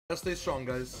Stay strong,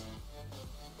 guys.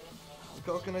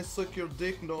 How can I suck your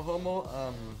dick? No homo.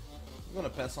 I'm gonna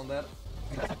pass on that.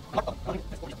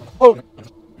 Oh.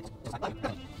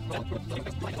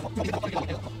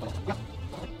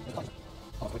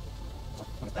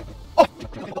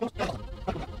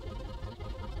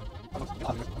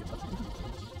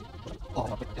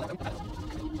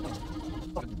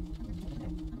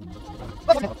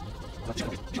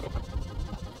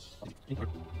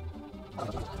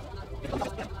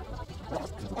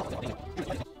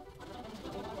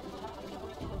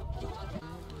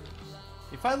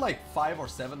 If I had like 5 or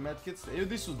 7 medkits,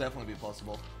 this would definitely be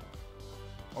possible.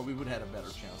 Or we would have had a better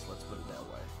chance, let's put it that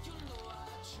way.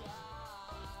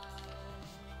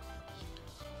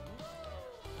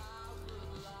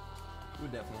 We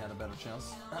definitely had a better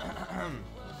chance.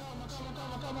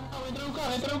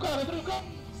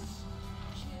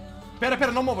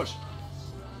 Pera, não movas!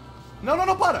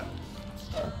 Não, para!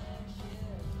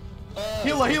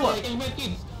 Heala!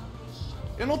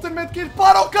 Eu não tenho medkit,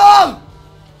 para o carro!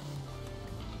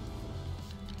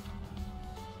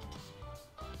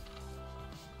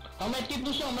 Há um medkit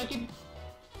no chão, medkit.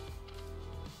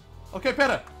 Ok,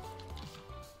 pera!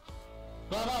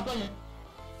 Vai, apanha.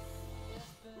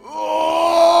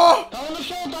 Oh! Tá no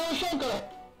chão, cara.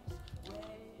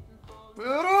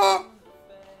 Pera!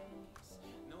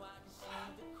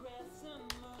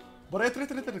 Bora aí,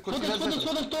 treta. Foda-se,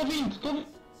 estou ouvindo.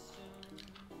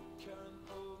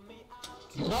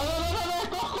 Vai,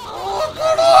 corre. Oh,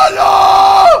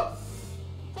 caralho!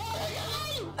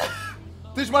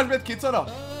 Tens mais medkits ou não?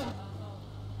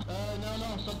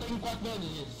 Não, só tenho 4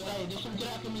 bandages. Espera aí, deixa-me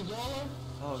tirar a camisola.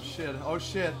 Oh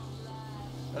shit.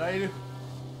 Espera aí.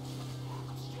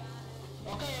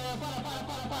 Ok,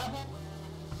 para.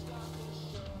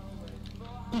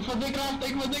 Tem que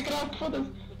fazer craft, foda-se.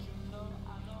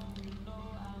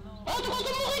 Tu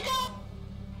consegue morrer, cara!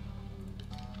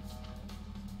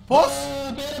 Posso?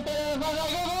 Pera, vai,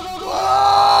 go!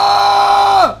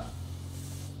 Ah!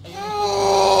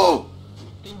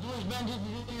 Tem 2 bandages,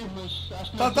 mas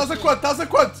acho que Tá, não. Estás a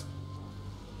quanto?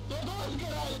 Tô 12,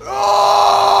 caralho!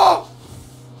 Oh!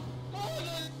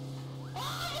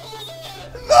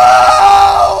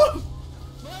 Não!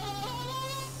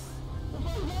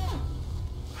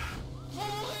 Não!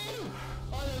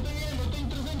 Olha, eu tenho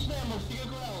 300 demos, fica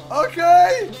com ela. Ok!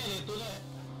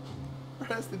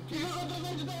 Rest in peace. Fica com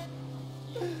 300 demos.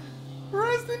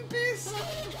 Rest in peace.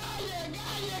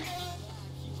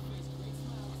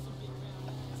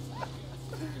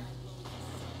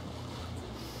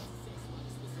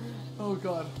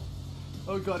 Ganha.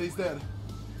 Oh god, he's dead.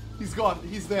 He's gone,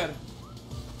 he's dead.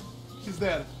 He's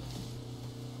dead,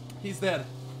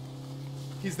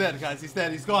 guys, he's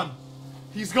dead, he's gone.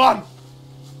 He's gone,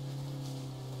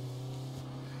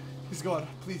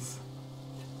 please.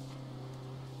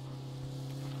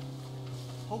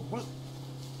 Oh, what?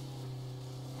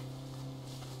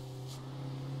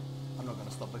 I'm not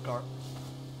gonna stop the car.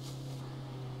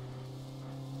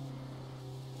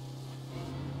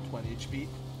 20 HP.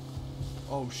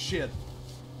 Oh shit.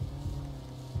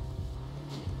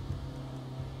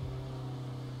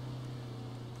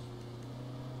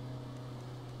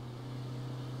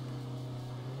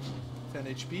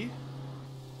 HP.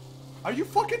 Are you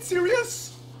fucking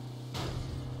serious?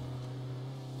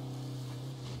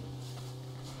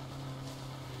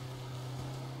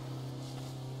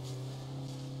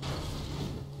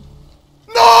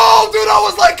 No, dude, I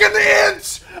was like an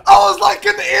inch! I was like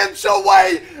an inch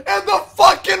away, and the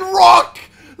fucking rock!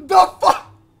 The fuck!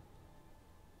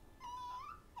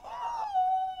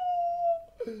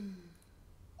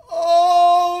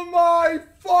 Oh my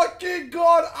fucking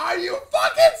god, are you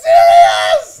fucking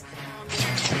serious?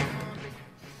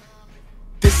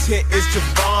 This hit is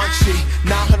Givenchy,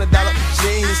 $900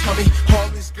 jeans, homie, all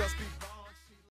these girls.